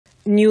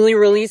Newly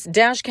released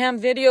dashcam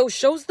video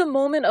shows the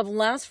moment of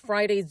last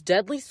Friday's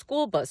deadly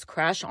school bus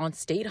crash on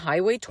State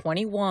Highway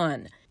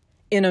 21.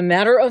 In a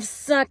matter of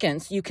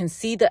seconds, you can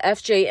see the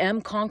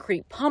FJM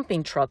concrete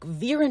pumping truck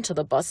veer into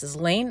the bus's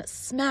lane,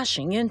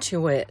 smashing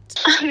into it.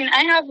 I mean,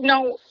 I have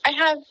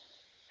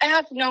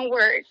no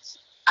words.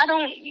 I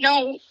don't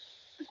know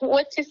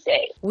what to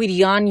say.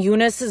 Widian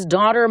Yunus's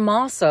daughter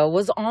Masa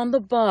was on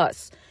the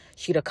bus.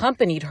 She'd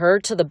accompanied her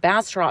to the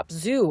Bastrop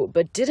Zoo,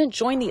 but didn't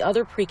join the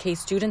other pre-K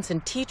students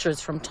and teachers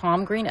from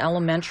Tom Green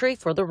Elementary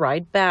for the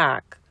ride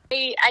back.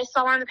 I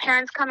saw one of the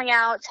parents coming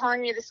out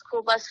telling me the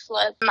school bus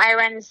flipped. I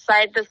ran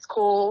inside the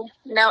school.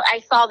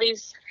 I saw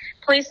these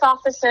police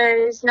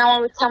officers. No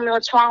one would tell me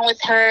what's wrong with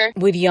her.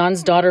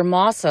 Widian's daughter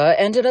Masa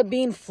ended up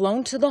being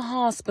flown to the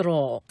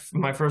hospital.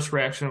 My first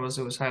reaction was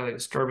it was highly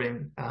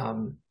disturbing.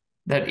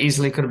 That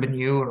easily could have been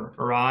you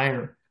or I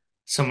or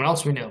someone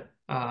else we knew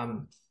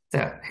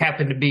that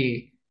happened to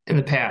be in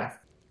the path.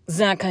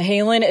 Zach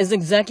Cahalan is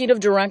executive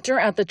director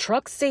at the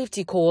Truck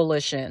Safety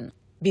Coalition.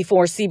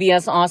 Before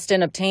CBS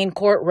Austin obtained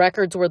court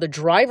records where the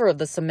driver of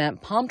the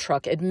cement pump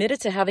truck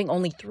admitted to having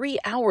only 3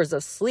 hours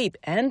of sleep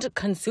and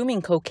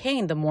consuming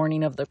cocaine the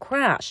morning of the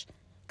crash.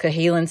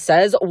 Cahalan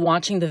says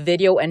watching the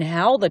video and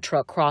how the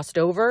truck crossed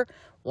over,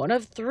 one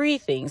of 3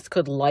 things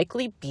could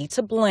likely be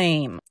to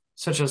blame.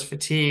 Such as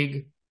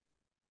fatigue,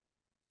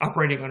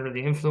 operating under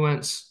the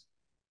influence,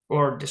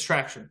 or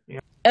distraction.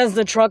 As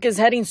the truck is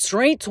heading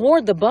straight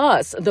toward the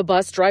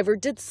bus driver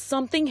did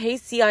something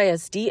Hayes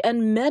CISD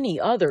and many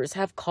others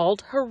have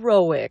called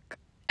heroic.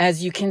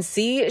 As you can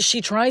see, she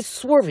tries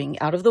swerving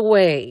out of the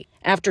way.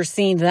 After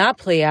seeing that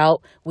play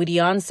out,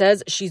 Widian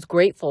says she's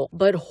grateful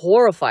but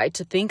horrified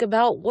to think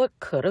about what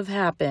could have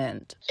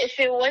happened. If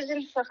it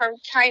wasn't for her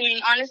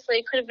timing, honestly,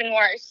 it could have been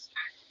worse.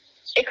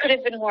 It could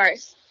have been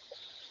worse.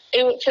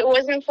 If it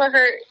wasn't for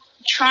her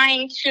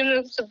trying to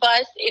move the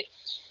bus,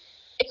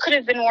 it could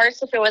have been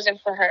worse if it wasn't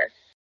for her.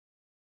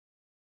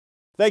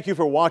 Thank you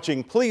for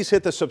watching. Please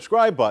hit the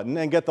subscribe button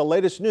and get the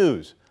latest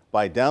news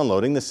by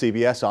downloading the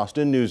CBS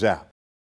Austin News app.